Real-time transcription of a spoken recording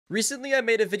Recently, I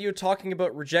made a video talking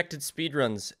about rejected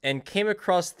speedruns and came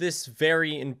across this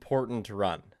very important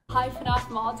run. Hi FNAF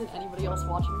mods and anybody else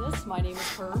watching this, my name is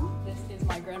Herm, this is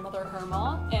my grandmother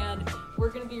Herma, and we're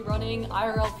going to be running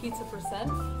IRLpizza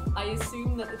percent. I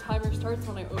assume that the timer starts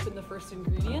when I open the first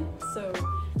ingredient, so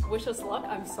wish us luck.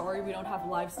 I'm sorry we don't have a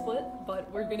live split, but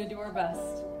we're going to do our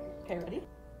best. Okay, ready?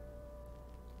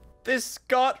 This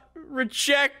got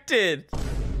rejected!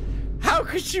 How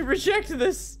could she reject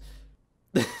this?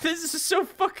 This is so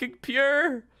fucking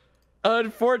pure!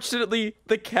 Unfortunately,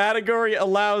 the category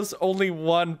allows only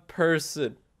one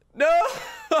person.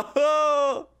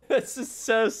 No! This is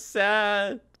so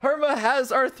sad. Herma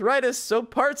has arthritis, so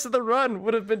parts of the run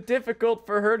would have been difficult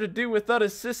for her to do without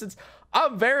assistance.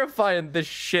 I'm verifying this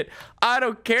shit. I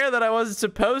don't care that I wasn't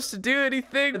supposed to do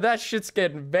anything. That shit's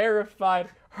getting verified.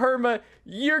 Herma,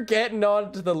 you're getting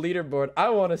onto the leaderboard. I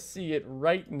want to see it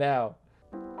right now.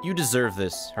 You deserve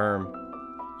this, Herm.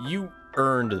 You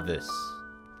earned this.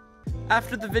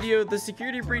 After the video, the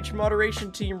security breach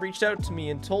moderation team reached out to me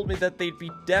and told me that they'd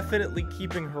be definitely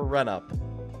keeping her run up.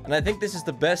 And I think this is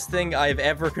the best thing I've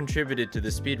ever contributed to the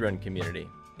speedrun community.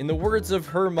 In the words of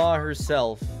her ma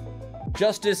herself,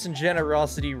 justice and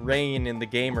generosity reign in the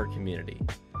gamer community.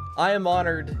 I am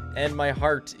honored, and my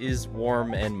heart is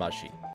warm and mushy.